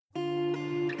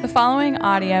The following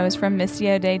audio is from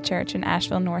Missio Dei Church in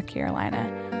Asheville, North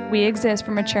Carolina. We exist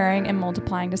for maturing and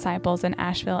multiplying disciples in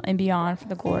Asheville and beyond for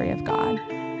the glory of God.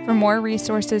 For more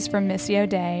resources from Missio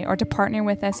Dei or to partner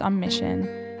with us on mission,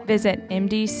 visit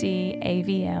mdcavl.org.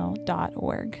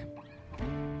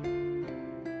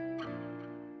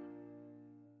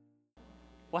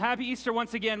 Well, happy Easter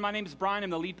once again. My name is Brian.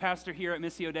 I'm the lead pastor here at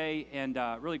Missio Dei, and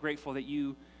really grateful that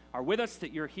you are with us,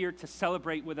 that you're here to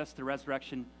celebrate with us the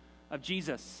resurrection of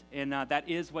Jesus. And that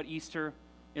is what Easter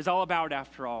is all about,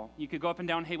 after all. You could go up and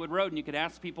down Haywood Road, and you could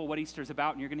ask people what Easter is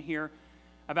about, and you're going to hear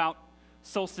about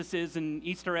solstices and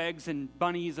Easter eggs and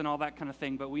bunnies and all that kind of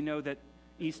thing. But we know that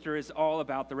Easter is all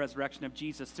about the resurrection of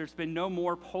Jesus. There's been no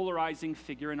more polarizing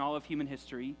figure in all of human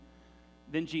history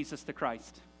than Jesus the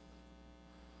Christ.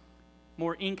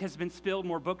 More ink has been spilled,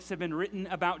 more books have been written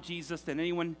about Jesus than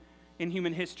anyone in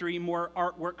human history, more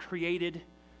artwork created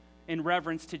in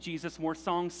reverence to Jesus, more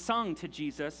songs sung to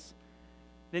Jesus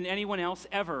than anyone else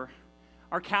ever.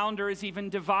 Our calendar is even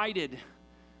divided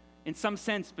in some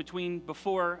sense between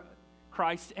before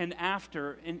Christ and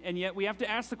after, and yet we have to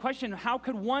ask the question, how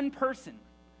could one person,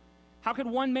 how could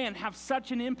one man have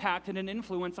such an impact and an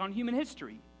influence on human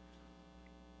history?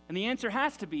 And the answer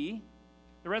has to be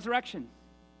the resurrection.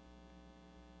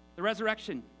 The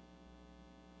resurrection.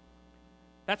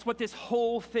 That's what this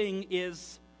whole thing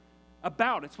is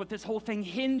about. It's what this whole thing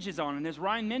hinges on. And as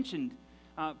Ryan mentioned,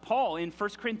 Paul in 1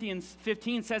 Corinthians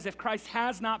 15 says, if Christ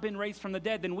has not been raised from the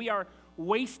dead, then we are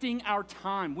wasting our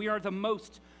time. We are the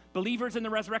most, believers in the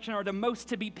resurrection are the most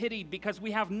to be pitied because we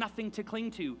have nothing to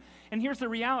cling to. And here's the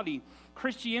reality.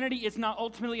 Christianity is not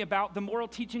ultimately about the moral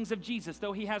teachings of Jesus,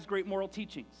 though he has great moral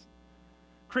teachings.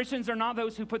 Christians are not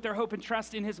those who put their hope and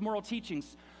trust in his moral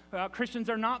teachings. Christians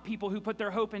are not people who put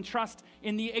their hope and trust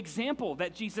in the example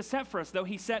that Jesus set for us, though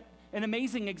he set an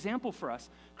amazing example for us.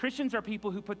 Christians are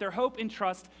people who put their hope and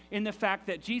trust in the fact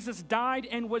that Jesus died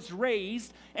and was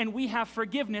raised, and we have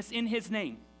forgiveness in his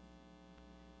name.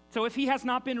 So if he has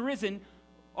not been risen,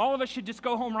 all of us should just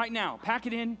go home right now, pack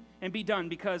it in, and be done,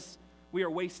 because we are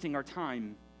wasting our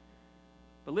time.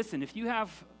 But listen, if you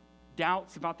have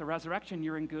doubts about the resurrection,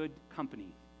 you're in good company,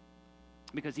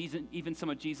 because even some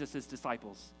of Jesus'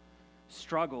 disciples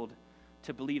struggled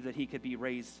to believe that he could be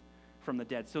raised from the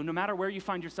dead. So no matter where you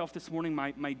find yourself this morning,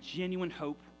 my genuine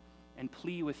hope and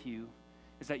plea with you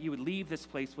is that you would leave this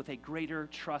place with a greater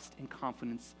trust and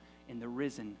confidence in the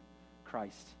risen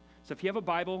Christ. So if you have a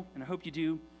Bible, and I hope you do,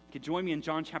 you could join me in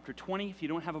John chapter 20. If you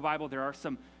don't have a Bible, there are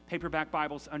some paperback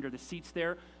Bibles under the seats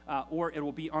there, or it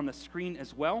will be on the screen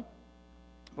as well.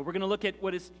 But we're going to look at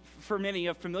what is, for many,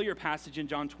 a familiar passage in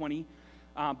John 20,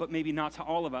 but maybe not to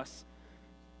all of us.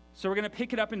 So we're going to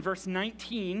pick it up in verse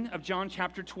 19 of John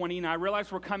chapter 20. And I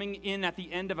realize we're coming in at the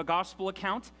end of a gospel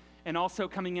account and also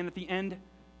coming in at the end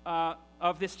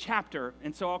of this chapter.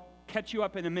 And so I'll catch you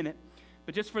up in a minute.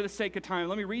 But just for the sake of time,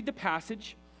 let me read the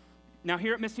passage. Now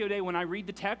here at Missio Dei, when I read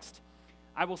the text,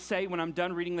 I will say when I'm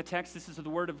done reading the text, this is the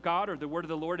word of God or the word of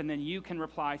the Lord, and then you can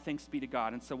reply, thanks be to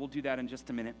God. And so we'll do that in just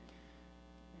a minute.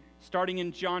 Starting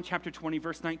in John chapter 20,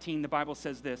 verse 19, the Bible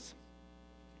says this.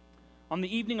 On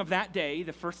the evening of that day,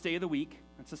 the first day of the week,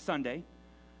 that's a Sunday,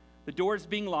 the doors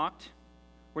being locked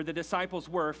where the disciples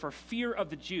were for fear of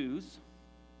the Jews,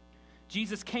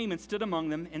 Jesus came and stood among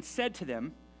them and said to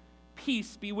them,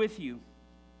 "Peace be with you."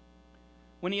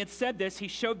 When he had said this, he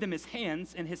showed them his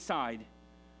hands and his side.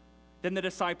 Then the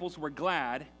disciples were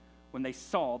glad when they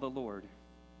saw the Lord.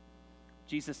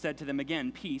 Jesus said to them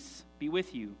again, "Peace be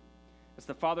with you. As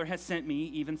the Father has sent me,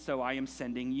 even so I am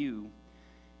sending you."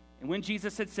 And when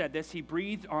Jesus had said this, he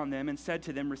breathed on them and said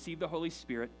to them, "Receive the Holy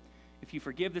Spirit. If you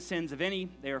forgive the sins of any,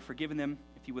 they are forgiven them.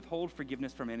 If you withhold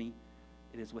forgiveness from any,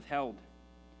 it is withheld."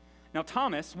 Now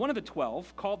Thomas, one of the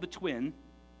 12, called the twin,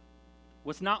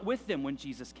 was not with them when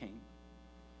Jesus came.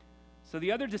 So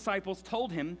the other disciples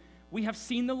told him, "We have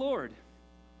seen the Lord."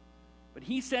 But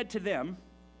he said to them,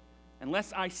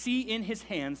 "Unless I see in his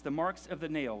hands the marks of the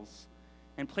nails,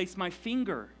 and place my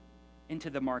finger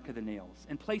into the mark of the nails,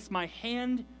 and place my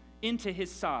hand into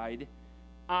his side,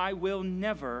 I will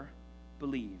never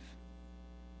believe."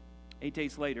 8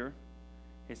 days later,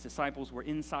 his disciples were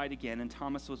inside again, and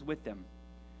Thomas was with them.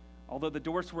 Although the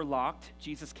doors were locked,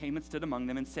 Jesus came and stood among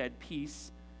them and said,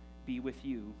 "Peace be with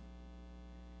you."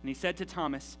 And he said to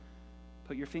Thomas,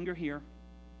 "Put your finger here,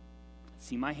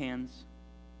 see my hands,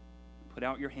 put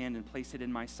out your hand and place it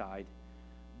in my side.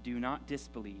 Do not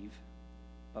disbelieve,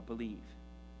 but believe."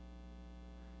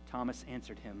 Thomas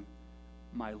answered him,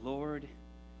 "My Lord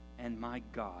and my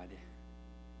God."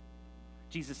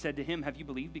 Jesus said to him, "Have you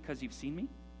believed because you've seen me?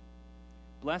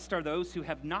 Blessed are those who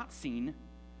have not seen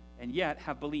and yet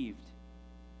have believed."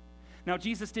 Now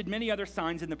Jesus did many other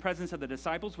signs in the presence of the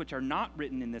disciples, which are not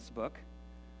written in this book,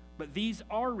 but these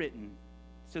are written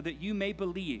so that you may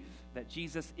believe that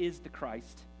Jesus is the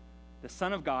Christ, the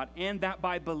Son of God, and that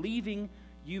by believing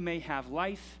you may have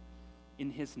life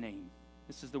in his name.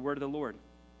 This is the word of the Lord.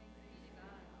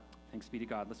 Thanks be to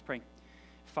God. Let's pray.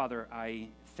 Father, I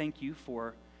thank you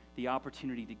for the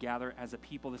opportunity to gather as a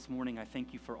people this morning. I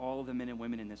thank you for all of the men and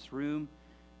women in this room,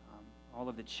 all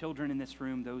of the children in this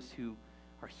room, those who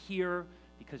are here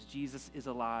because Jesus is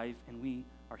alive, and we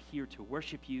are here to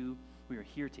worship you. We are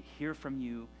here to hear from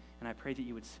you, and I pray that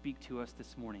you would speak to us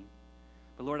this morning.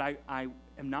 But Lord, I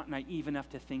am not naive enough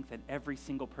to think that every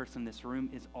single person in this room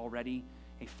is already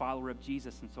a follower of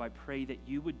Jesus, and so I pray that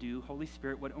you would do, Holy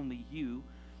Spirit, what only you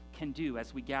can do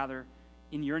as we gather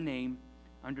in your name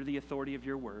under the authority of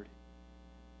your word.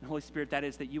 And Holy Spirit, that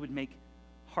is that you would make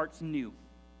hearts new,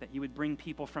 that you would bring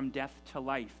people from death to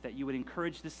life, that you would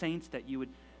encourage the saints, that you would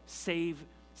save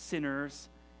sinners,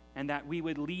 and that we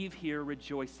would leave here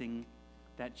rejoicing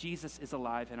that Jesus is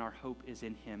alive and our hope is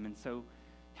in him. And so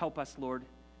help us, Lord,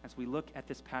 as we look at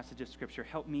this passage of Scripture.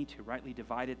 Help me to rightly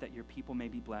divide it, that your people may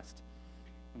be blessed.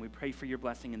 And we pray for your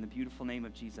blessing in the beautiful name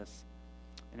of Jesus.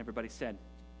 And everybody said,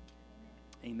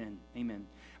 amen. Amen.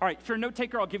 All right, for a note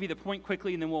taker, I'll give you the point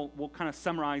quickly, and then we'll kind of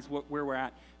summarize where we're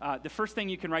at. The first thing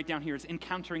you can write down here is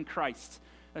encountering Christ.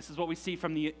 This is what we see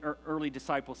from the early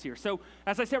disciples here. So,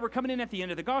 as I said, we're coming in at the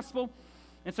end of the gospel,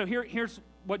 and so here's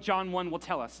what John 1 will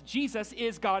tell us. Jesus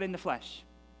is God in the flesh.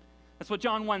 That's what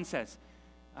John 1 says.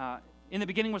 In the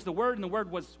beginning was the Word, and the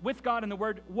Word was with God, and the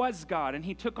Word was God. And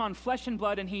he took on flesh and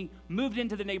blood, and he moved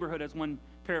into the neighborhood, as one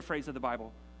paraphrase of the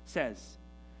Bible says.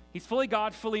 He's fully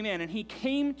God, fully man, and he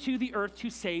came to the earth to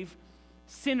save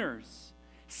sinners.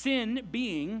 Sin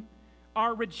being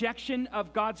our rejection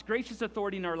of God's gracious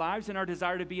authority in our lives and our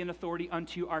desire to be an authority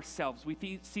unto ourselves.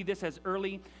 We see this as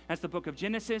early as the book of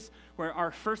Genesis, where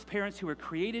our first parents, who were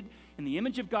created in the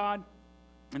image of God,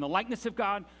 in the likeness of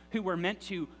God, who were meant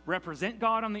to represent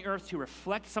God on the earth, to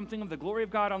reflect something of the glory of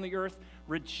God on the earth,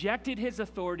 rejected his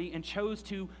authority and chose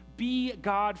to be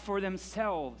God for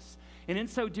themselves. And in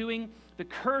so doing, the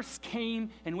curse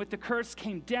came, and with the curse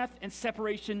came death and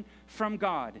separation from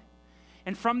God.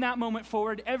 And from that moment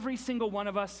forward, every single one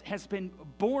of us has been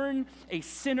born a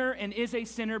sinner and is a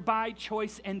sinner by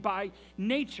choice and by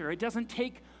nature. It doesn't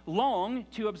take long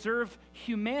to observe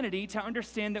humanity to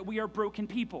understand that we are broken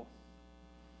people.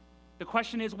 The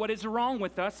question is, what is wrong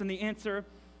with us? And the answer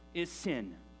is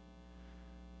sin.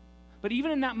 But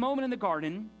even in that moment in the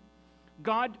garden,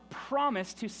 God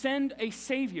promised to send a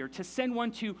Savior, to send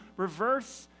one to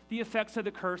reverse the effects of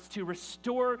the curse, to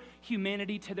restore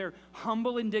humanity to their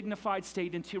humble and dignified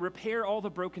state, and to repair all the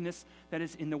brokenness that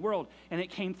is in the world. And it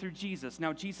came through Jesus.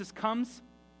 Now Jesus comes,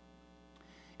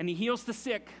 and he heals the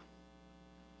sick,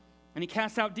 and he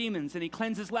casts out demons, and he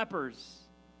cleanses lepers,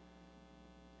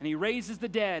 and he raises the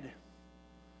dead,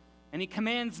 and he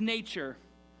commands nature,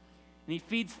 and he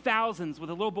feeds thousands with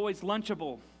a little boy's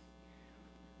Lunchable.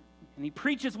 And he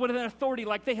preaches with an authority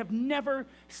like they have never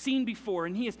seen before.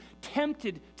 And he is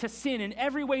tempted to sin in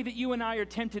every way that you and I are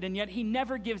tempted, and yet he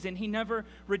never gives in. He never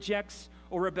rejects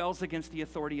or rebels against the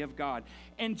authority of God.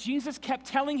 And Jesus kept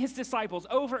telling his disciples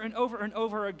over and over and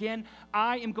over again,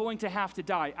 I am going to have to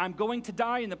die. I'm going to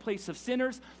die in the place of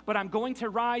sinners, but I'm going to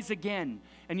rise again.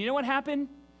 And you know what happened?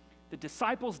 The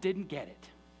disciples didn't get it.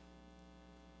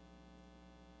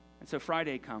 And so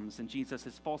Friday comes, and Jesus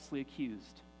is falsely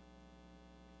accused.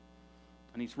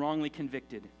 And he's wrongly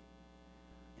convicted.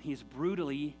 And he's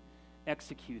brutally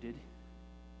executed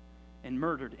and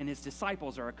murdered. And his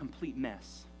disciples are a complete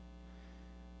mess.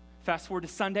 Fast forward to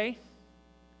Sunday.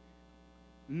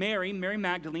 Mary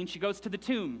Magdalene, she goes to the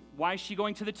tomb. Why is she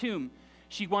going to the tomb?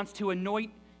 She wants to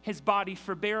anoint his body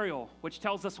for burial, which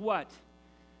tells us what?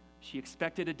 She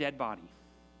expected a dead body.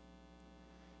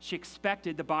 She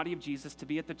expected the body of Jesus to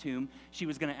be at the tomb. She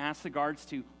was going to ask the guards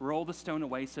to roll the stone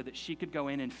away so that she could go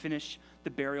in and finish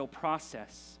the burial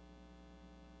process.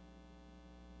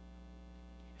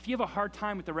 If you have a hard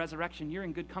time with the resurrection, you're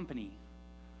in good company.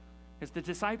 Because the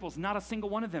disciples, not a single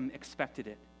one of them expected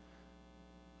it.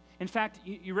 In fact,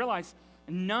 you realize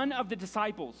none of the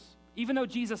disciples, even though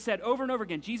Jesus said over and over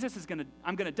again,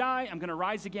 I'm going to die, I'm going to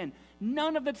rise again.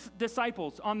 None of the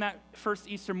disciples on that first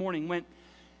Easter morning went,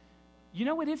 you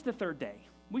know, it is the third day.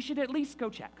 We should at least go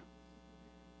check.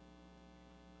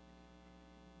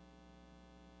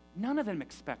 None of them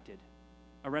expected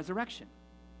a resurrection.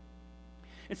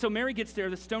 And so Mary gets there,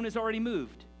 the stone is already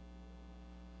moved.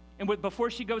 And before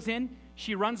she goes in,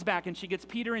 she runs back and she gets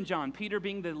Peter and John. Peter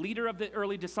being the leader of the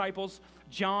early disciples,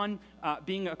 John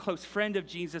being a close friend of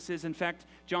Jesus's. In fact,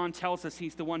 John tells us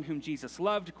he's the one whom Jesus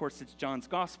loved. Of course, it's John's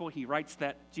gospel. He writes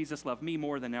that Jesus loved me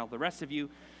more than all the rest of you.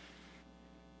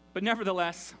 But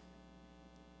nevertheless,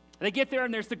 they get there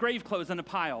and there's the grave clothes in a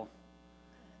pile.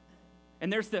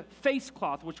 And there's the face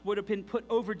cloth, which would have been put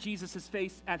over Jesus'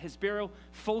 face at his burial,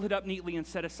 folded up neatly and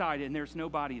set aside, and there's no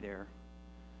body there.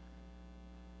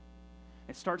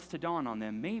 It starts to dawn on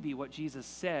them, maybe what Jesus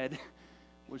said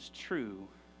was true.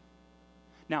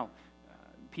 Now,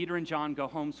 Peter and John go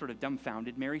home sort of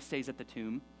dumbfounded. Mary stays at the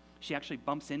tomb. She actually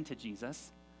bumps into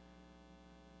Jesus.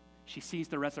 She sees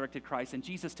the resurrected Christ, and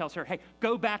Jesus tells her, hey,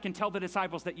 go back and tell the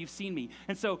disciples that you've seen me.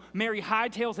 And so Mary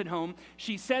hightails it home.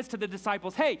 She says to the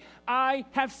disciples, hey, I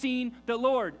have seen the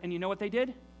Lord. And you know what they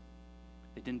did?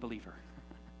 They didn't believe her.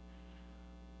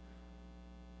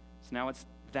 So now it's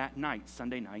that night,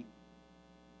 Sunday night.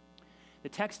 The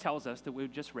text tells us that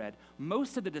we've just read,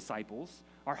 most of the disciples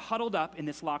are huddled up in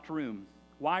this locked room.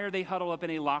 Why are they huddled up in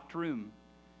a locked room?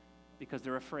 Because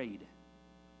they're afraid.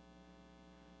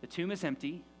 The tomb is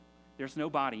empty. There's no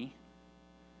body.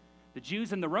 The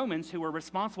Jews and the Romans who were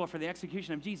responsible for the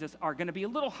execution of Jesus are going to be a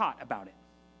little hot about it.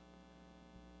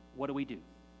 What do we do?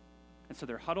 And so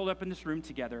they're huddled up in this room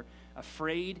together,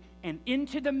 afraid, and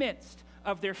into the midst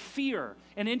of their fear,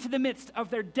 and into the midst of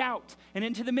their doubt, and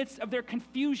into the midst of their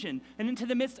confusion, and into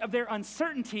the midst of their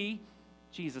uncertainty,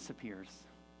 Jesus appears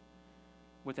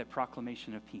with a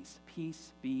proclamation of peace.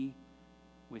 Peace be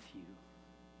with you.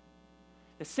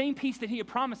 The same peace that he had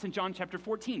promised in John chapter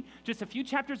 14. Just a few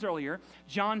chapters earlier,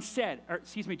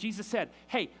 Jesus said,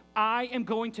 hey, I am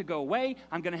going to go away.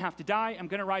 I'm going to have to die. I'm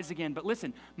going to rise again. But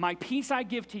listen, my peace I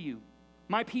give to you.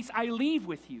 My peace I leave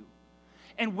with you.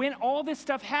 And when all this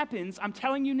stuff happens, I'm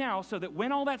telling you now, so that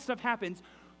when all that stuff happens,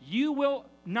 you will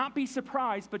not be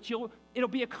surprised, but it'll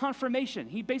be a confirmation.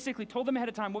 He basically told them ahead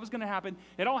of time what was going to happen.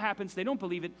 It all happens. They don't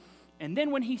believe it. And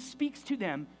then when he speaks to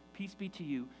them, peace be to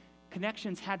you,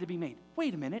 connections had to be made.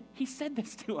 Wait a minute. He said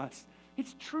this to us.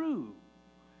 It's true.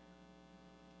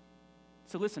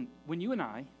 So listen, when you and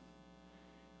I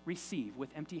receive with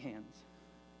empty hands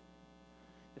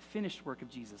the finished work of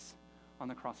Jesus on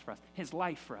the cross for us, his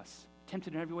life for us,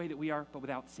 tempted in every way that we are, but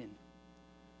without sin.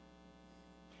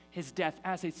 His death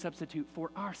as a substitute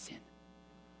for our sin.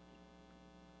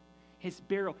 His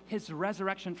burial, his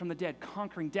resurrection from the dead,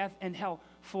 conquering death and hell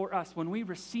for us. When we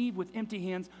receive with empty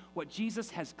hands what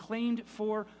Jesus has claimed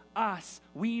for us,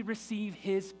 we receive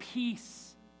his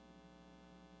peace.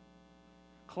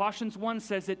 Colossians 1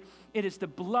 says that it is the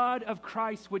blood of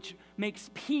Christ which makes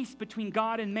peace between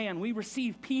God and man. We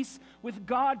receive peace with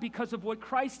God because of what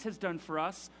Christ has done for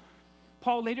us.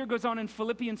 Paul later goes on in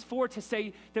Philippians 4 to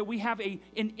say that we have an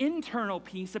internal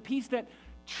peace, a peace that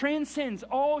transcends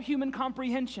all human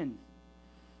comprehension,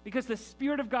 because the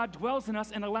Spirit of God dwells in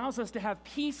us and allows us to have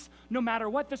peace no matter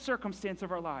what the circumstance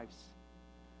of our lives.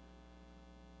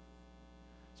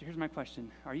 So here's my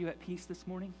question. Are you at peace this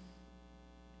morning?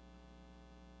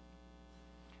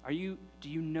 Do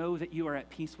you know that you are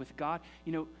at peace with God?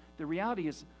 You know, the reality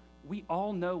is we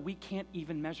all know we can't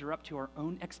even measure up to our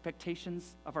own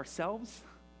expectations of ourselves.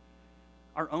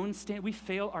 We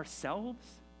fail ourselves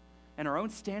and our own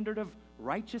standard of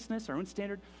righteousness, our own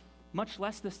standard, much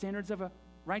less the standards of a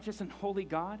righteous and holy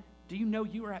God. Do you know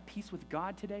you are at peace with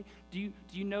God today?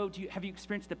 Have you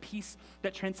experienced the peace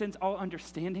that transcends all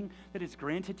understanding that is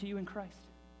granted to you in Christ?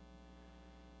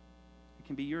 It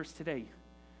can be yours today.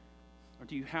 Or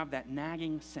do you have that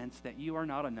nagging sense that you are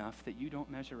not enough, that you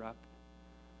don't measure up?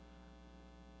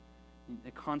 The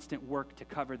constant work to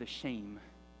cover the shame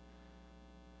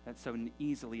that so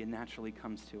easily and naturally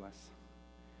comes to us.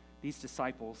 These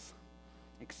disciples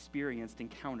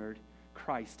encountered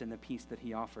Christ and the peace that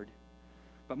he offered.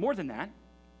 But more than that,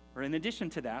 or in addition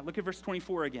to that, look at verse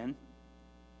 24 again.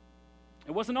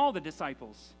 It wasn't all the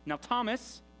disciples. Now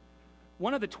Thomas,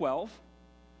 one of the 12,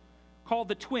 called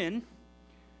the twin,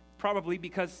 probably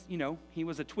because, he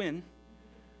was a twin.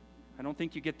 I don't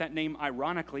think you get that name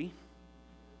ironically.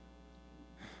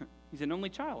 He's an only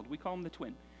child. We call him the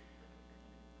twin.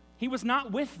 He was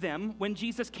not with them when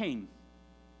Jesus came.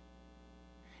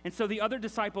 And so the other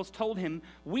disciples told him,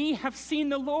 we have seen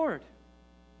the Lord.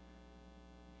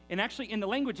 And actually in the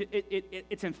language,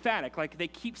 it's emphatic. Like they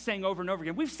keep saying over and over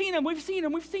again, we've seen him, we've seen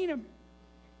him, we've seen him.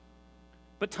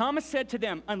 But Thomas said to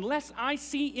them, unless I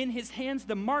see in his hands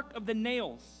the mark of the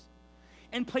nails,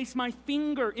 and place my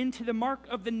finger into the mark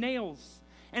of the nails,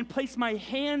 and place my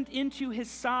hand into his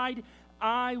side,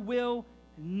 I will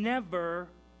never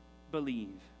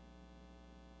believe.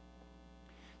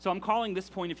 So I'm calling this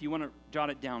point, if you want to jot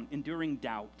it down, enduring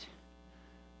doubt.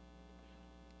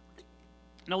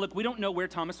 Now look, we don't know where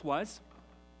Thomas was,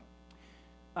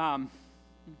 but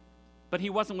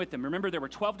he wasn't with them. Remember, there were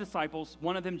 12 disciples.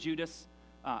 One of them, Judas,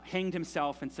 hanged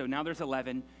himself, and so now there's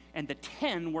 11, and the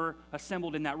 10 were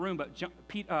assembled in that room, but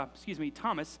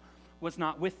Thomas was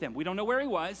not with them. We don't know where he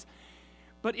was,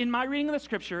 but in my reading of the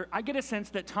scripture, I get a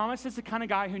sense that Thomas is the kind of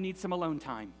guy who needs some alone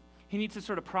time. He needs to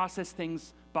sort of process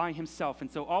things by himself,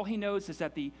 and so all he knows is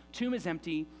that the tomb is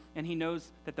empty, and he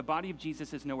knows that the body of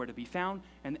Jesus is nowhere to be found,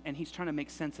 and he's trying to make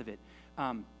sense of it.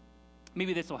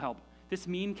 Maybe this will help. This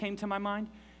meme came to my mind.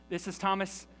 This is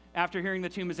Thomas after hearing the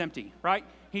tomb is empty, right?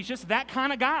 He's just that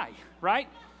kind of guy, right?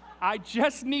 I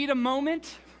just need a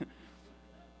moment.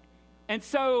 And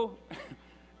so,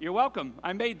 you're welcome.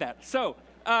 I made that.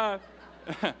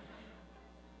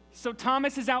 So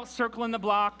Thomas is out circling the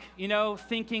block,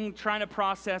 thinking, trying to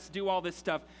process, do all this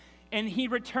stuff. And he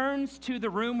returns to the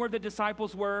room where the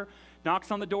disciples were, knocks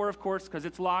on the door, of course, because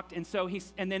it's locked.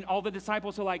 And then all the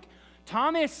disciples are like,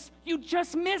 Thomas, you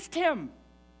just missed him.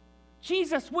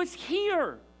 Jesus was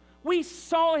here. We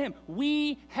saw him.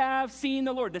 We have seen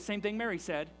the Lord. The same thing Mary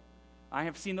said. I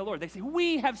have seen the Lord. They say,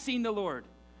 we have seen the Lord.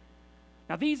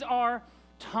 Now, these are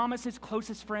Thomas's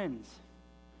closest friends.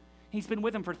 He's been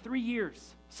with them for 3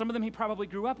 years. Some of them he probably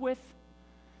grew up with.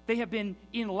 They have been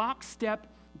in lockstep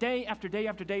day after day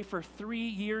after day for 3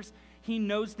 years. He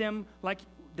knows them like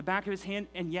the back of his hand,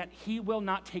 and yet he will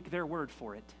not take their word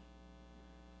for it.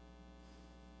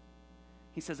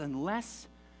 He says, unless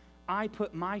I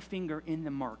put my finger in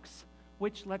the marks,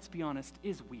 which, let's be honest,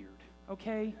 is weird,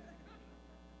 okay?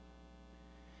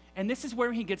 And this is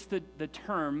where he gets the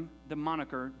term, the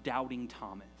moniker, Doubting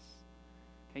Thomas.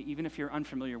 Okay, even if you're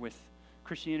unfamiliar with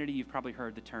Christianity, you've probably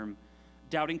heard the term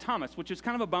Doubting Thomas, which is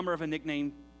kind of a bummer of a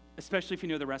nickname, especially if you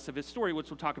know the rest of his story, which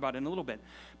we'll talk about in a little bit.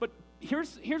 But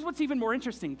here's what's even more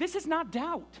interesting. This is not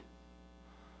doubt.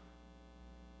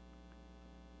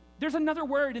 There's another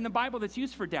word in the Bible that's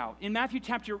used for doubt. In Matthew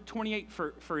chapter 28,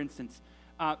 for instance,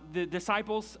 the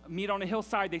disciples meet on a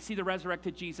hillside. They see the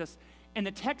resurrected Jesus. And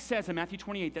the text says in Matthew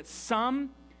 28 that some,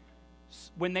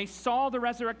 when they saw the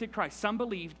resurrected Christ, some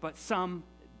believed, but some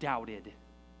doubted.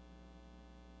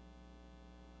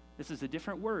 This is a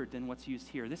different word than what's used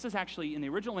here. This is actually, in the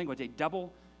original language,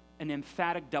 an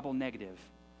emphatic double negative.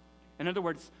 In other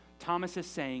words, Thomas is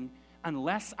saying,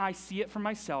 unless I see it for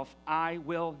myself, I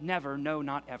will never, no,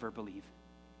 not ever believe.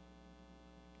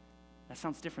 That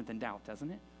sounds different than doubt,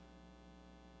 doesn't it?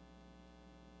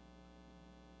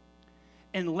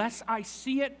 Unless I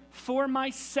see it for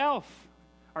myself.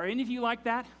 Are any of you like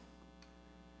that?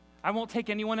 I won't take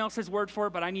anyone else's word for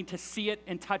it, but I need to see it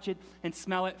and touch it and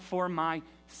smell it for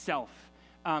myself.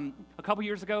 A couple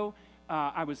years ago,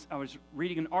 I was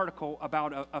reading an article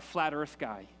about a flat earth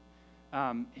guy.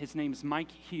 His name is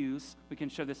Mike Hughes. We can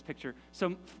show this picture.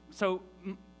 So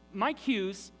Mike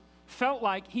Hughes felt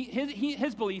like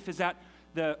his belief is that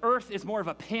the earth is more of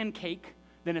a pancake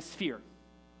than a sphere.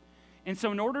 And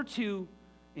so in order to,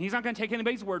 and he's not going to take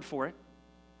anybody's word for it,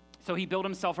 so he built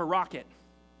himself a rocket,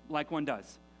 like one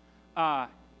does,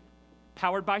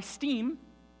 powered by steam,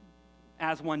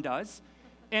 as one does.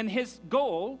 And his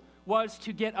goal was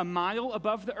to get a mile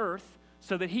above the earth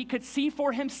so that he could see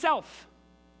for himself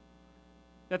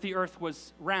that the earth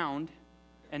was round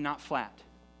and not flat.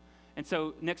 And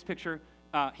so, next picture,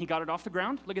 he got it off the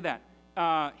ground. Look at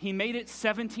that. He made it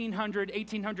 1,700,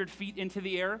 1,800 feet into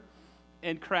the air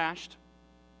and crashed.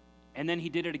 And then he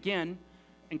did it again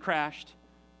and crashed.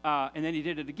 And then he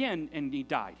did it again and he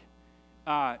died.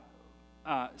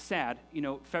 Sad,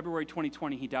 February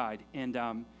 2020 he died.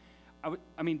 And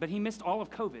but he missed all of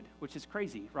COVID, which is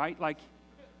crazy, right?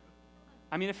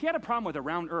 If he had a problem with a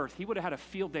round earth, he would have had a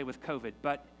field day with COVID,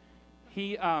 but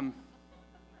he, but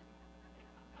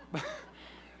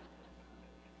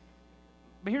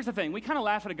here's the thing. We kind of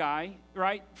laugh at a guy,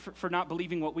 right, for not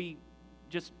believing what we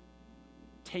just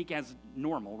take as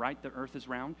normal, right? The earth is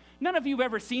round. None of you have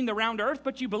ever seen the round earth,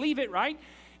 but you believe it, right?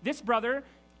 This brother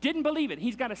didn't believe it.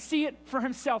 He's got to see it for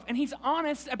himself, and he's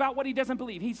honest about what he doesn't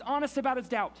believe. He's honest about his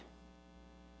doubt.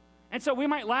 And so we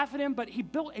might laugh at him, but he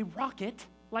built a rocket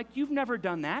like you've never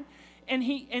done that. And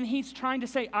he's trying to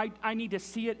say, I need to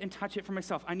see it and touch it for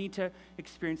myself. I need to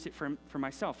experience it for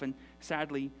myself. And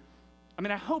sadly,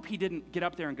 I hope he didn't get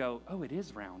up there and go, oh, it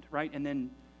is round, right? And then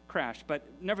crash. But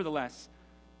nevertheless,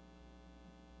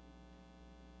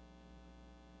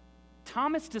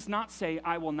 Thomas does not say,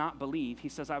 I will not believe. He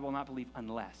says, I will not believe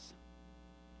unless.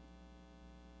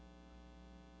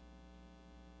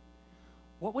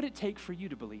 What would it take for you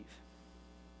to believe?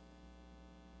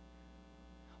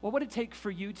 What would it take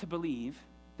for you to believe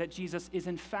that Jesus is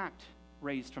in fact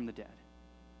raised from the dead?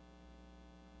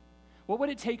 What would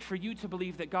it take for you to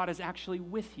believe that God is actually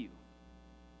with you?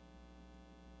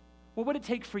 What would it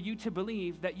take for you to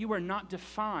believe that you are not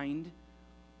defined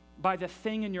by the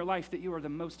thing in your life that you are the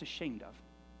most ashamed of?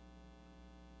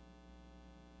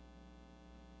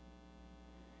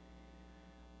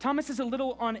 Thomas is a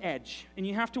little on edge, and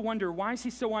you have to wonder, why is he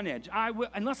so on edge?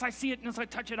 Unless I see it, unless I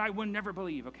touch it, I will never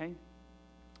believe, okay?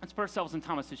 Let's put ourselves in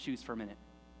Thomas's shoes for a minute.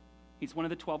 He's one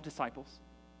of the 12 disciples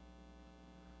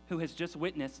who has just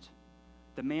witnessed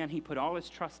the man he put all his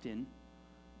trust in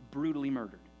brutally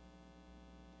murdered.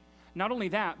 Not only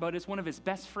that, but it's one of his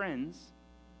best friends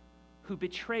who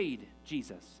betrayed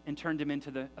Jesus and turned him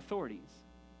into the authorities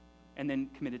and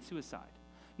then committed suicide.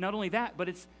 Not only that, but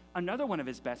it's another one of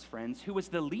his best friends who was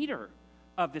the leader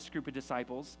of this group of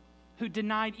disciples who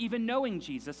denied even knowing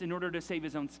Jesus in order to save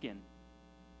his own skin.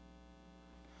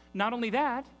 Not only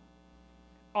that,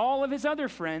 all of his other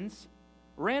friends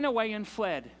ran away and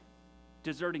fled,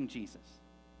 deserting Jesus.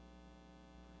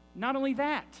 Not only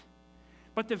that,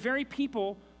 but the very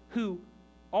people who,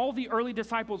 all the early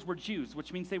disciples were Jews,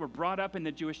 which means they were brought up in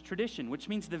the Jewish tradition, which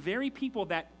means the very people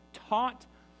that taught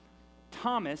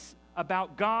Thomas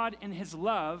about God and his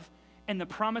love and the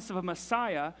promise of a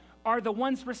Messiah are the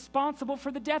ones responsible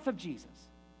for the death of Jesus.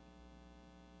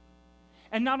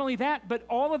 And not only that, but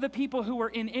all of the people who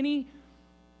were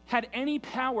had any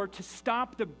power to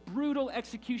stop the brutal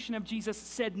execution of Jesus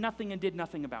said nothing and did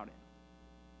nothing about it.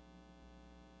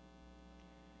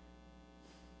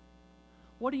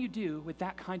 What do you do with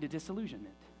that kind of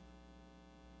disillusionment?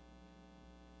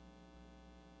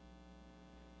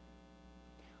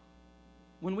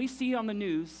 When we see on the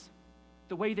news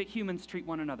the way that humans treat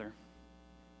one another,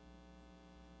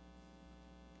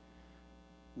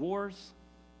 wars,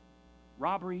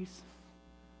 robberies,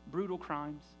 brutal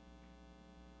crimes,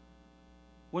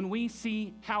 when we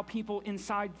see how people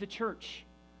inside the church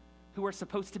who are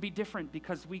supposed to be different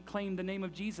because we claim the name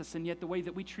of Jesus, and yet the way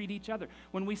that we treat each other,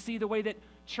 when we see the way that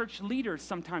church leaders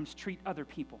sometimes treat other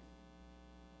people,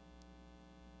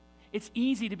 it's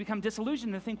easy to become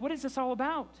disillusioned and think, what is this all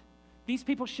about? These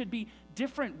people should be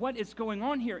different. What is going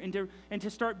on here? And to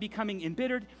start becoming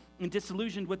embittered and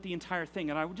disillusioned with the entire thing.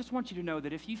 And I just want you to know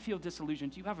that if you feel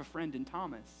disillusioned, you have a friend in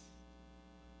Thomas.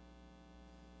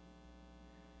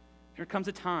 There comes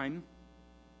a time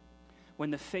when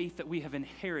the faith that we have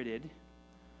inherited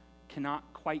cannot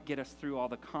quite get us through all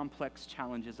the complex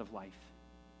challenges of life.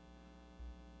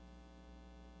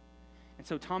 And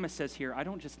so Thomas says here, I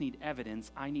don't just need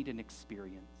evidence, I need an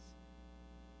experience.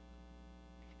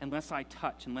 Unless I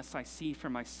touch, unless I see for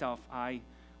myself, I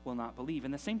will not believe.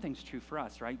 And the same thing's true for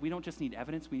us, right? We don't just need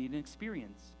evidence, we need an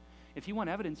experience. If you want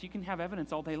evidence, you can have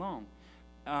evidence all day long.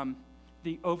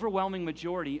 The overwhelming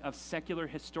majority of secular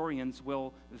historians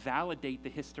will validate the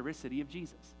historicity of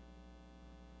Jesus.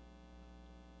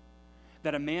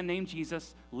 That a man named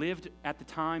Jesus lived at the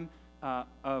time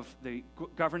of the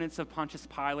governance of Pontius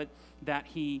Pilate, that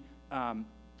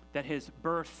his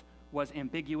birth was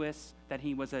ambiguous, that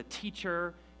he was a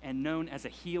teacher and known as a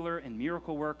healer and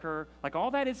miracle worker. Like,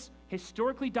 all that is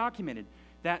historically documented.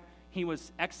 That he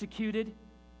was executed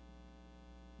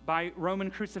by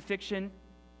Roman crucifixion.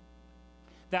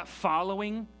 That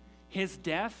following his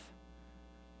death,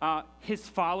 his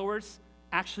followers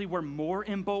actually were more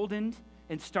emboldened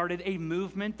and started a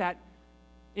movement that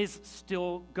is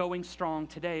still going strong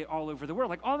today all over the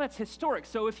world. Like, all that's historic.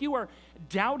 So if you are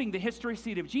doubting the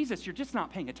historicity of Jesus, you're just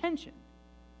not paying attention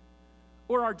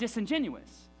or are disingenuous.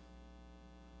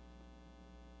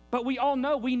 But we all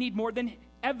know we need more than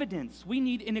evidence. We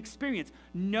need an experience.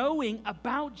 Knowing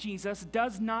about Jesus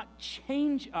does not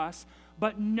change us,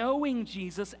 but knowing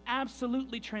Jesus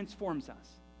absolutely transforms us.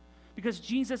 Because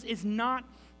Jesus is not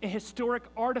a historic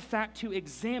artifact to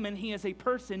examine. He is a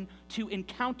person to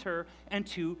encounter and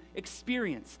to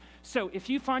experience. So if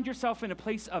you find yourself in a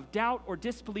place of doubt or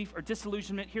disbelief or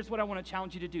disillusionment, here's what I want to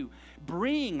challenge you to do.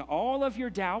 Bring all of your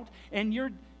doubt and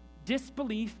your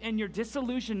disbelief and your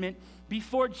disillusionment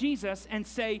before Jesus and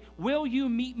say, will you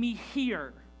meet me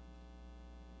here?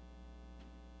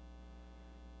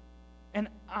 And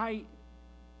I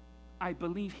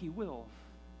believe he will.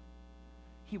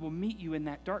 He will meet you in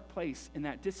that dark place, in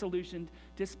that disillusioned,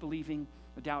 disbelieving,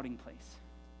 doubting place.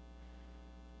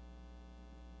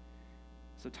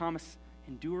 So Thomas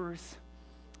endures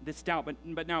this doubt,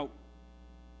 but now it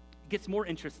gets more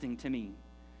interesting to me.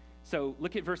 So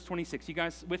look at verse 26. You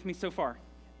guys with me so far?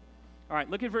 All right,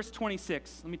 look at verse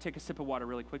 26. Let me take a sip of water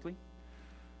really quickly.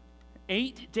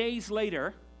 8 days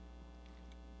later,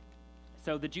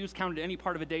 so the Jews counted any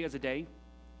part of a day as a day.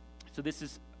 So this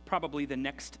is probably the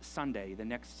next Sunday, the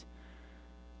next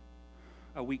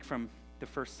a week from the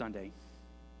first Sunday.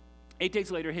 8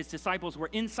 days later, his disciples were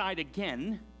inside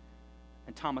again,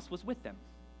 and Thomas was with them.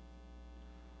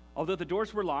 Although the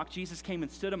doors were locked, Jesus came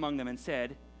and stood among them and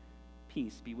said,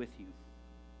 "Peace be with you."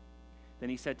 Then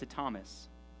he said to Thomas,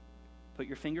 "Put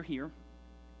your finger here,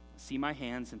 see my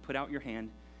hands, and put out your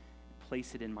hand, and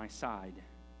place it in my side.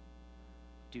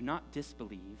 Do not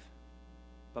disbelieve,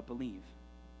 but believe."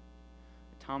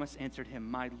 Thomas answered him,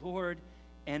 "My Lord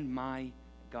and my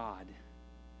God."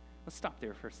 Let's stop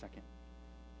there for a second.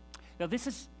 Now, this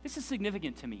is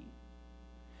significant to me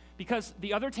because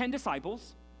the other 10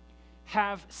 disciples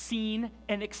have seen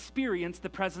and experienced the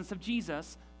presence of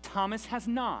Jesus. Thomas has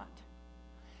not.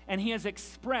 And he has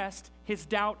expressed his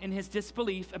doubt and his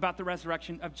disbelief about the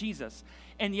resurrection of Jesus.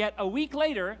 And yet, a week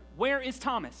later, where is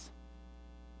Thomas?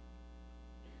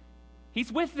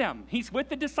 He's with them. He's with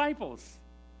the disciples.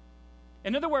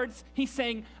 In other words, he's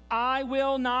saying, "I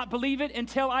will not believe it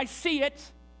until I see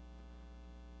it."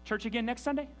 Church again next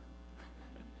Sunday?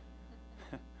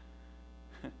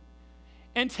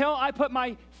 "Until I put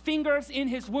my fingers in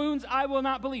his wounds, I will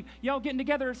not believe." Y'all getting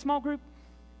together a small group?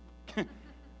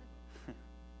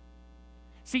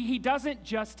 See, he doesn't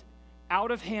just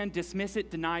out of hand dismiss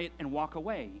it, deny it, and walk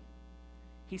away.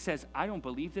 He says, "I don't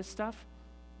believe this stuff,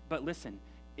 but listen,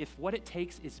 if what it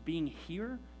takes is being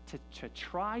here to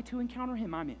try to encounter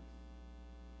him, I'm in."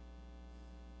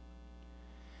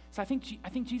 So I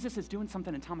think Jesus is doing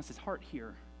something in Thomas's heart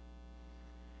here.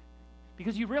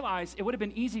 Because you realize it would have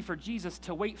been easy for Jesus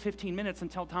to wait 15 minutes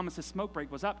until Thomas's smoke break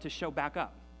was up to show back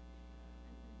up.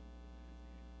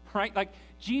 Right? Like,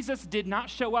 Jesus did not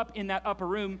show up in that upper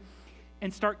room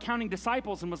and start counting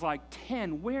disciples and was like,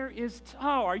 10, where is,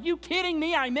 oh, are you kidding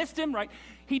me? I missed him, right?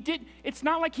 It's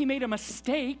not like he made a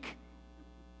mistake.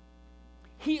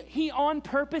 He on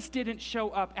purpose didn't show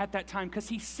up at that time because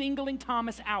he's singling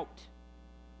Thomas out.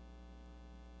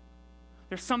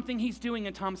 There's something he's doing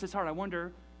in Thomas's heart. I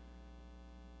wonder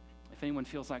if anyone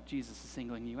feels like Jesus is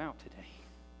singling you out today.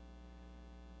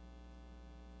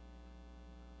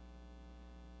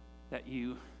 That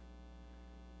you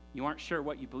aren't sure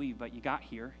what you believe, but you got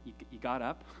here, you got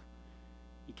up,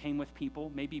 you came with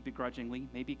people, maybe begrudgingly,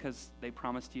 maybe because they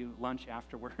promised you lunch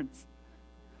afterwards.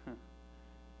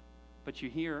 But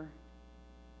you're here,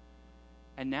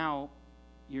 and now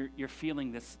you're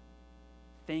feeling this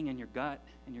thing in your gut,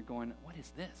 and you're going, "What is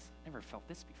this? I never felt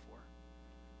this before."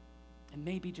 And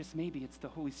maybe, just maybe, it's the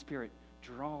Holy Spirit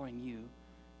drawing you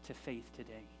to faith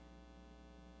today.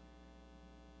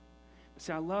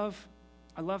 See, I love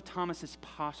Thomas's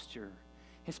posture.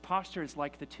 His posture is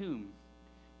like the tomb.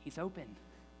 He's open.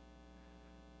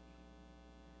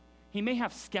 He may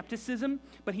have skepticism,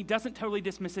 but he doesn't totally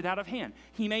dismiss it out of hand.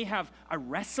 He may have a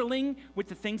wrestling with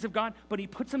the things of God, but he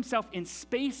puts himself in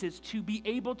spaces to be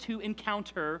able to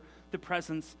encounter the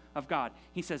presence of God.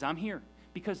 He says, "I'm here,"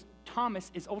 because Thomas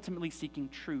is ultimately seeking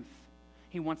truth.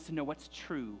 He wants to know what's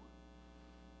true.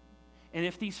 And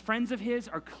if these friends of his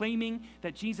are claiming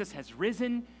that Jesus has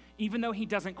risen, even though he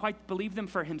doesn't quite believe them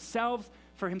for himself,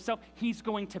 he's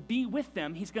going to be with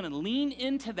them. He's going to lean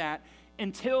into that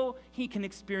until he can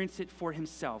experience it for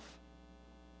himself.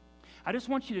 I just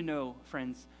want you to know,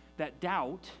 friends, that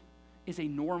doubt is a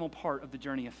normal part of the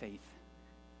journey of faith.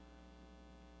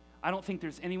 I don't think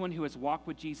there's anyone who has walked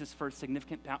with Jesus for a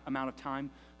significant amount of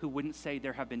time who wouldn't say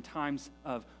there have been times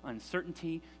of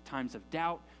uncertainty, times of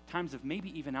doubt, times of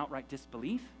maybe even outright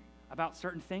disbelief about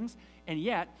certain things. And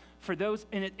yet, for those,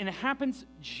 and it happens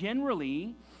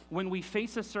generally when we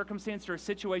face a circumstance or a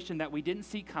situation that we didn't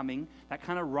see coming, that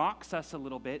kind of rocks us a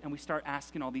little bit, and we start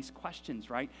asking all these questions,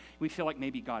 right? We feel like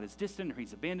maybe God is distant, or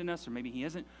he's abandoned us, or maybe he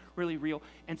isn't really real.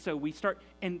 And so we start,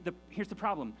 and here's the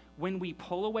problem. When we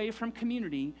pull away from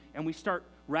community and we start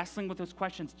wrestling with those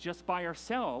questions just by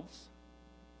ourselves,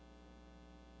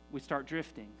 we start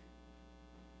drifting.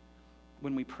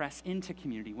 When we press into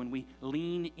community, when we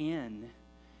lean in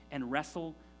and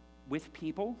wrestle with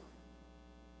people,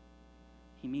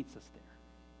 he meets us there.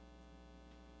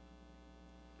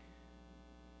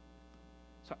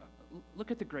 So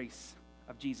look at the grace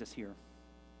of Jesus here.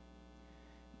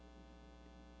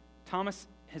 Thomas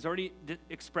has already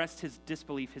expressed his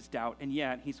disbelief, his doubt, and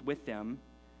yet he's with them.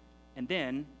 And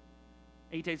then,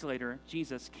 8 days later,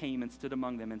 Jesus came and stood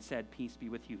among them and said, "Peace be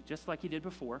with you," just like he did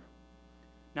before.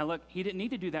 Now look, he didn't need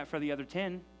to do that for the other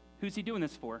 10. Who's he doing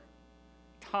this for?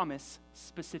 Thomas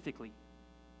specifically.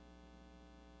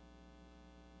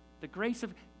 The grace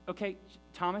of, okay,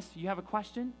 Thomas, you have a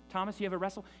question? Thomas, you have a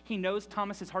wrestle? He knows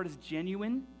Thomas's heart is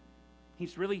genuine.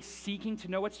 He's really seeking to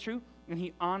know what's true, and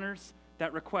he honors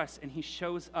that request, and he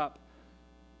shows up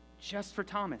just for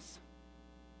Thomas.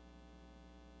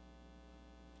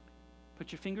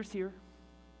 Put your fingers here.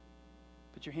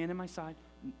 Put your hand in my side.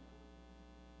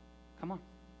 Come on.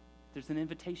 There's an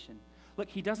invitation. Look,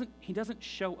 he doesn't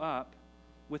show up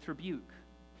with rebuke.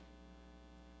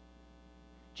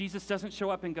 Jesus doesn't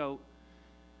show up and go,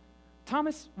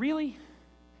 Thomas, really?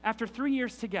 After 3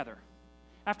 years together,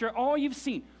 after all you've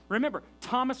seen, remember,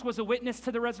 Thomas was a witness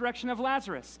to the resurrection of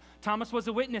Lazarus. Thomas was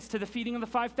a witness to the feeding of the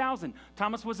 5,000.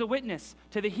 Thomas was a witness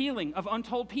to the healing of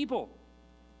untold people.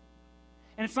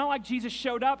 And it's not like Jesus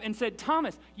showed up and said,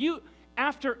 Thomas,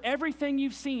 after everything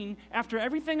you've seen, after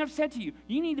everything I've said to you,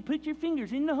 you need to put your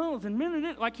fingers in the holes and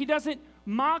like he doesn't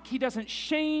mock, he doesn't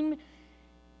shame.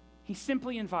 He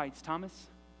simply invites, Thomas,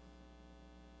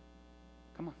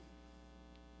 come on.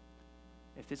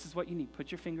 If this is what you need,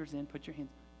 put your fingers in, put your hands.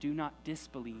 Do not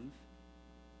disbelieve,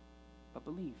 but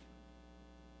believe.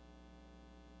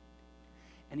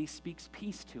 And he speaks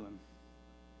peace to him.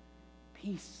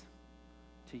 Peace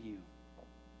to you.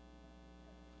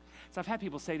 So I've had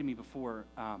people say to me before,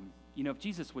 if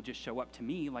Jesus would just show up to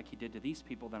me like he did to these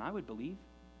people, then I would believe.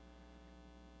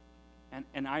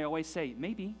 And I always say,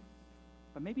 maybe,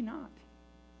 but maybe not.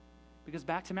 Because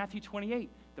back to Matthew 28,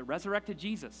 the resurrected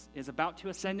Jesus is about to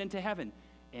ascend into heaven.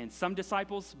 And some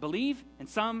disciples believe and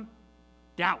some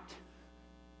doubt.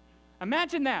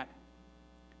 Imagine that.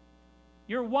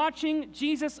 You're watching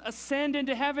Jesus ascend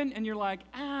into heaven and you're like,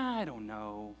 I don't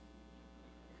know.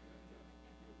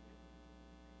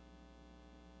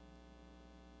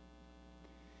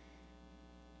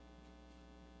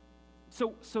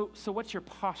 So what's your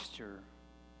posture?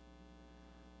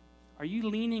 Are you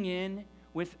leaning in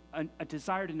with a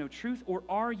desire to know truth, or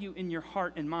are you in your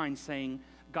heart and mind saying,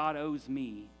 God owes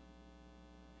me?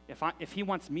 If he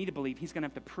wants me to believe, he's going to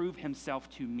have to prove himself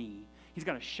to me. He's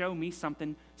got to show me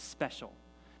something special.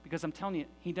 Because I'm telling you,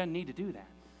 he doesn't need to do that.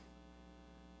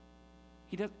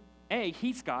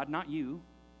 He's God, not you.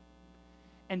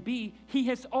 And B, he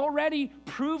has already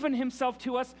proven himself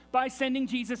to us by sending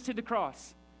Jesus to the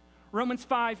cross. Romans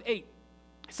 5:8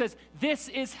 says, this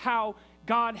is how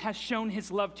God has shown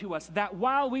his love to us, that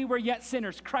while we were yet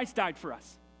sinners, Christ died for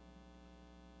us.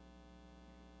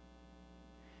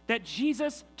 That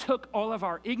Jesus took all of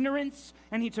our ignorance,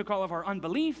 and he took all of our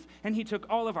unbelief, and he took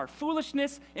all of our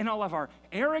foolishness, and all of our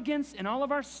arrogance, and all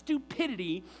of our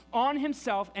stupidity on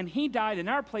himself, and he died in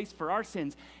our place for our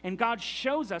sins. And God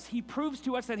shows us, he proves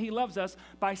to us that he loves us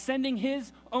by sending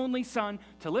his only son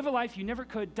to live a life you never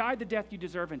could, die the death you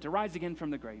deserve, and to rise again from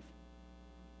the grave.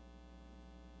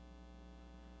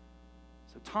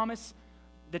 So Thomas,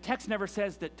 the text never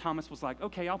says that Thomas was like,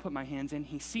 okay, I'll put my hands in.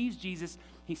 He sees Jesus,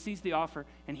 he sees the offer,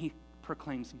 and he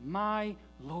proclaims, my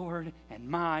Lord and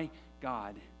my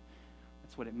God.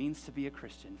 That's what it means to be a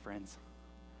Christian, friends.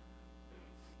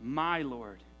 My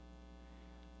Lord,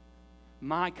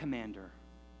 my commander,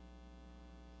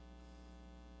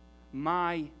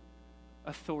 my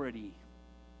authority.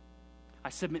 I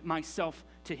submit myself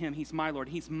to him. He's my Lord.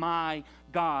 He's my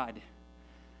God.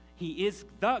 He is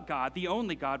the God, the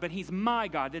only God, but he's my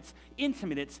God. It's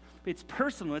intimate, it's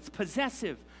personal, it's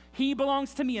possessive. He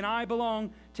belongs to me and I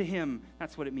belong to him.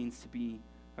 That's what it means to be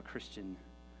a Christian,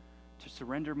 to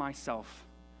surrender myself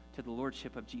to the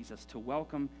lordship of Jesus, to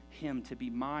welcome him to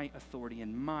be my authority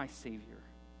and my Savior.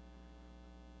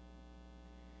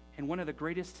 And one of the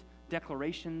greatest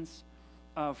declarations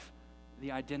of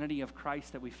the identity of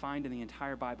Christ that we find in the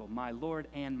entire Bible, my Lord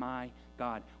and my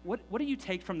God. What do you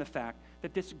take from the fact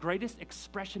that this greatest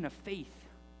expression of faith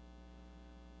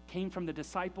came from the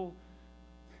disciple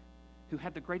who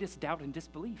had the greatest doubt and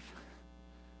disbelief?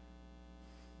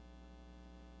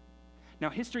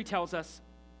 Now, history tells us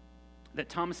that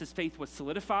Thomas's faith was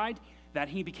solidified, that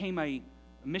he became a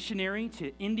missionary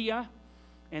to India,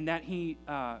 and that he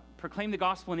proclaimed the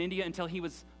gospel in India until he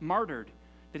was martyred,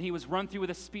 that he was run through with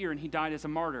a spear and he died as a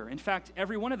martyr. In fact,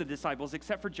 every one of the disciples,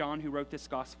 except for John, who wrote this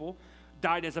gospel,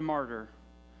 died as a martyr.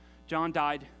 John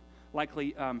died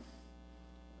likely on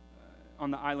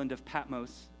the island of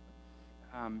Patmos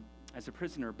as a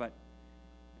prisoner, but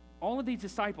all of these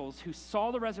disciples who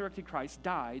saw the resurrected Christ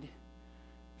died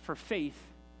for faith,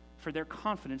 for their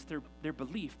confidence, their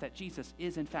belief that Jesus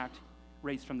is in fact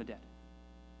raised from the dead.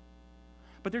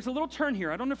 But there's a little turn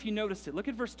here. I don't know if you noticed it. Look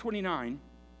at verse 29.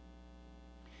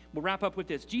 We'll wrap up with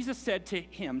this. Jesus said to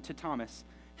him, to Thomas,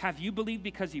 have you believed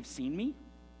because you've seen me?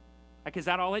 Like, is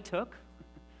that all it took?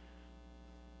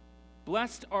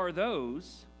 Blessed are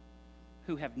those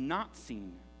who have not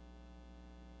seen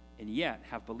and yet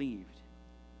have believed.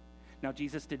 Now,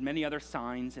 Jesus did many other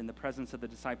signs in the presence of the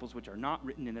disciples which are not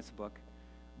written in this book,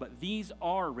 but these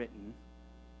are written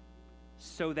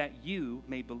so that you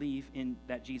may believe in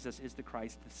that Jesus is the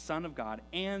Christ, the Son of God,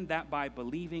 and that by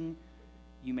believing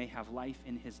you may have life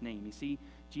in his name. You see,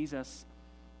 Jesus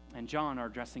and John are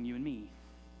addressing you and me.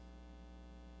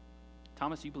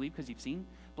 Thomas, you believe because you've seen?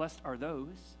 Blessed are those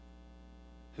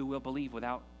who will believe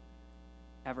without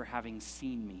ever having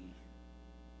seen me.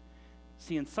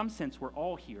 See, in some sense, we're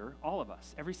all here, all of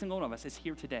us, every single one of us is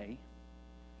here today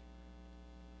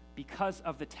because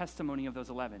of the testimony of those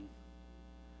 11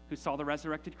 who saw the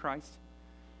resurrected Christ,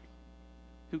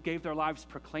 who gave their lives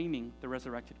proclaiming the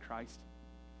resurrected Christ,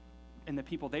 and the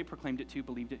people they proclaimed it to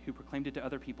believed it, who proclaimed it to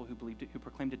other people who believed it, who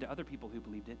proclaimed it to other people who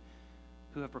believed it,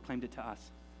 who have proclaimed it to us.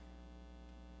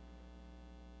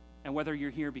 And whether you're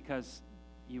here because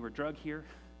you were drugged here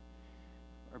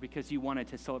or because you wanted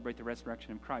to celebrate the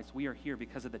resurrection of Christ, we are here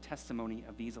because of the testimony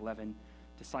of these 11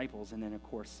 disciples. And then, of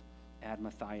course, add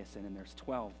Matthias in, and there's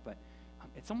 12. But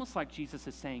it's almost like Jesus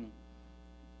is saying,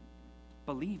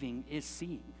 believing is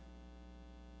seeing.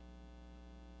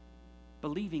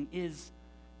 Believing is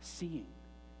seeing.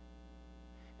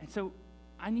 And so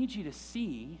I need you to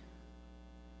see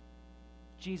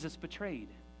Jesus betrayed.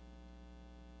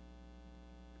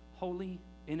 Holy,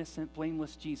 innocent,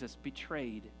 blameless Jesus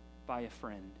betrayed by a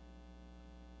friend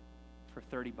for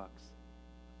 $30.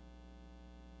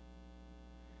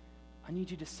 I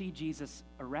need you to see Jesus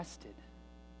arrested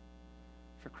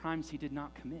for crimes he did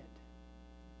not commit.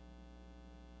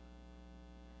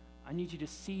 I need you to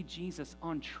see Jesus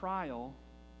on trial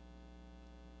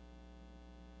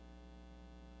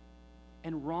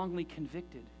and wrongly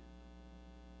convicted.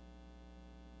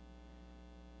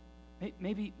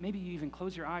 Maybe you even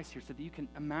close your eyes here so that you can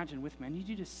imagine with me. I need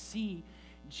you to see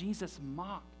Jesus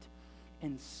mocked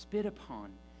and spit upon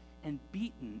and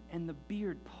beaten and the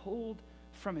beard pulled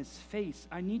from his face.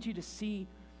 I need you to see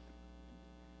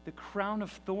the crown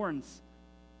of thorns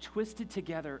twisted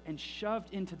together and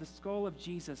shoved into the skull of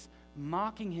Jesus,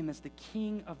 mocking him as the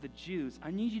King of the Jews. I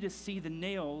need you to see the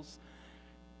nails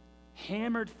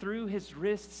hammered through his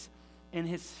wrists and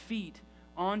his feet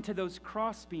onto those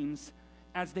crossbeams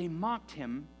as they mocked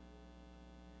him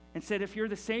and said, if you're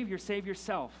the Savior, save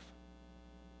yourself.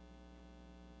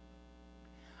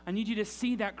 I need you to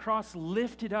see that cross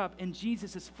lifted up and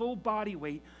Jesus' full body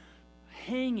weight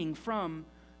hanging from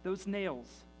those nails.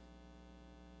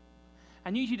 I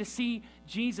need you to see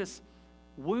Jesus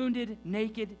wounded,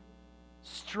 naked,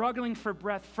 struggling for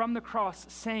breath from the cross,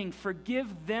 saying,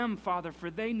 forgive them, Father, for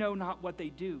they know not what they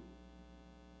do.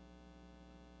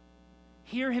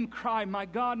 Hear him cry, my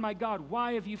God,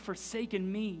 why have you forsaken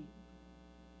me?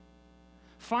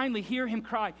 Finally, hear him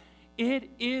cry, it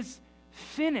is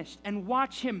finished, and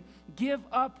watch him give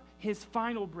up his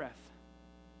final breath.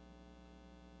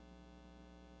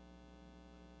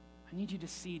 I need you to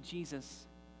see Jesus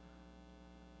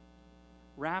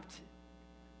wrapped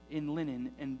in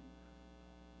linen and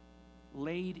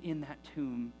laid in that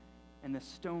tomb, and the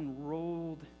stone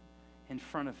rolled in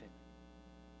front of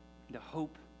it. The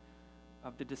hope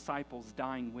of the disciples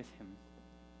dying with him.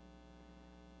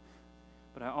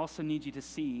 But I also need you to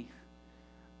see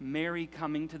Mary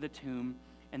coming to the tomb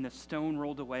and the stone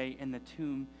rolled away and the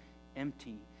tomb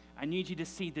empty. I need you to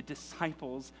see the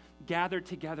disciples gathered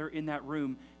together in that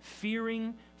room,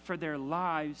 fearing for their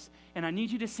lives. And I need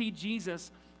you to see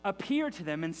Jesus appear to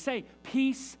them and say,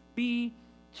 peace be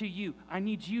to you. I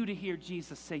need you to hear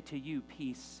Jesus say to you,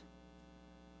 peace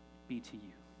be to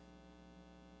you.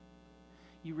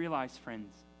 You realize,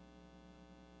 friends,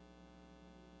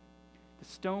 the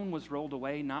stone was rolled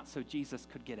away not so Jesus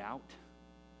could get out.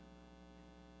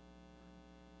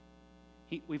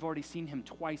 We've already seen him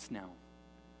twice now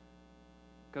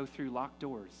go through locked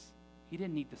doors. He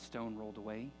didn't need the stone rolled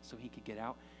away so he could get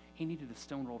out. He needed the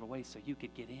stone rolled away so you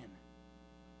could get in.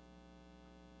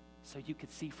 So you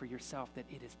could see for yourself that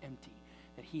it is empty,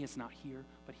 that he is not here,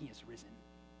 but he has risen.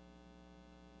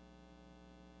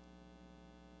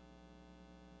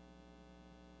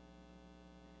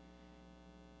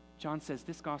 John says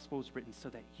this gospel was written so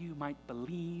that you might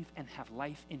believe and have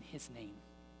life in his name.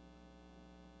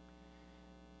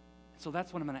 So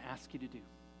that's what I'm going to ask you to do.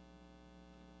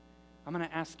 I'm going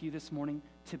to ask you this morning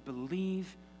to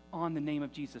believe on the name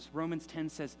of Jesus. Romans 10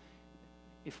 says,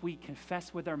 if we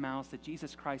confess with our mouths that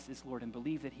Jesus Christ is Lord and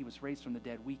believe that he was raised from the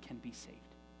dead, we can be saved.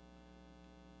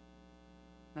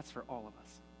 That's for all of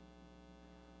us.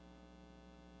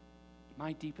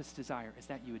 My deepest desire is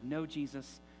that you would know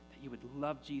Jesus, that you would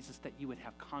love Jesus, that you would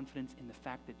have confidence in the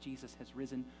fact that Jesus has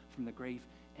risen from the grave,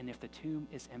 and if the tomb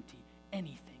is empty,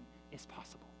 anything is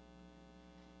possible.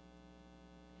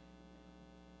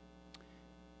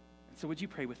 And so would you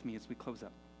pray with me as we close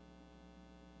up?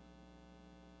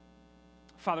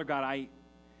 Father God, I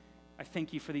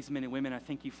thank you for these men and women. I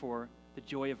thank you for the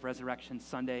joy of Resurrection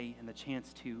Sunday and the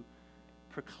chance to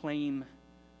proclaim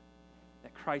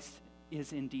that Christ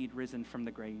is indeed risen from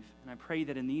the grave. And I pray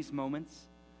that in these moments,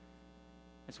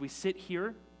 as we sit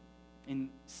here in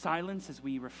silence, as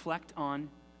we reflect on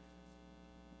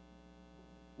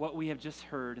what we have just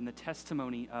heard in the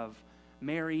testimony of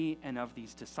Mary and of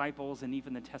these disciples, and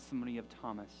even the testimony of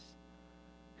Thomas,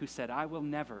 who said, I will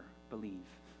never believe.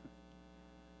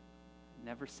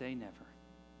 Never say never.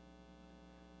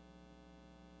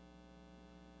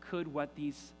 Could what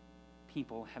these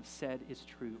people have said is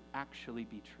true actually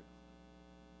be true?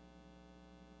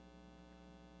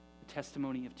 The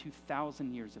testimony of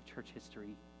 2,000 years of church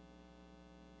history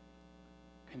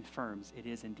confirms it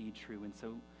is indeed true. And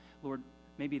so, Lord,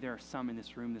 maybe there are some in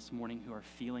this room this morning who are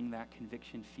feeling that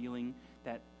conviction, feeling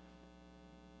that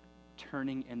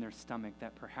turning in their stomach,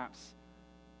 that perhaps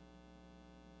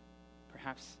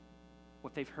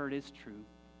what they've heard is true.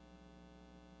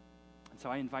 And so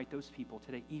I invite those people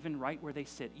today, even right where they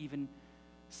sit, even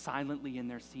silently in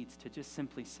their seats, to just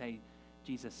simply say,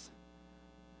 Jesus,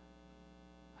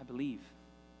 I believe.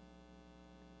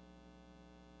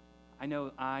 I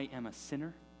know I am a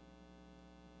sinner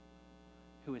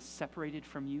who is separated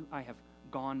from you. I have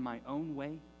gone my own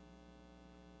way.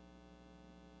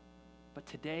 But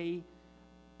today,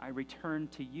 I return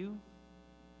to you.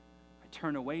 I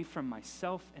turn away from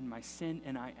myself and my sin,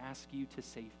 and I ask you to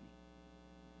save me.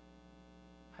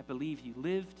 I believe you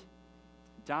lived,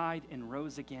 died, and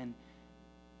rose again.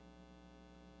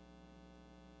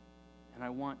 And I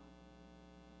want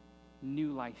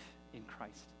new life in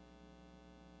Christ.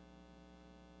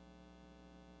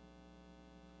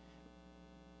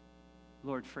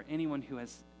 Lord, for anyone who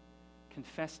has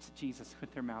confessed Jesus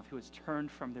with their mouth, who has turned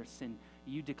from their sin,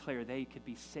 you declare they could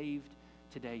be saved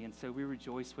today. And so we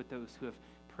rejoice with those who have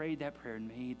prayed that prayer and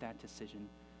made that decision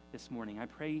this morning. I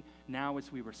pray now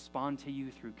as we respond to you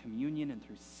through communion and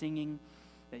through singing,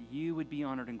 that you would be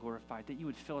honored and glorified, that you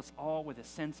would fill us all with a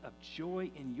sense of joy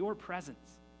in your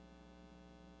presence,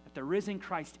 that the risen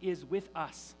Christ is with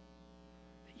us,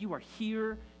 that you are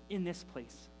here in this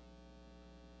place,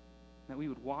 that we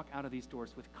would walk out of these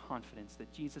doors with confidence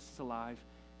that Jesus is alive,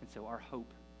 and so our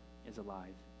hope is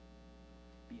alive.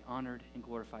 Be honored and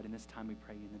glorified in this time, we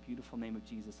pray, in the beautiful name of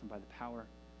Jesus and by the power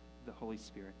of the Holy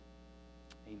Spirit.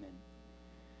 Amen.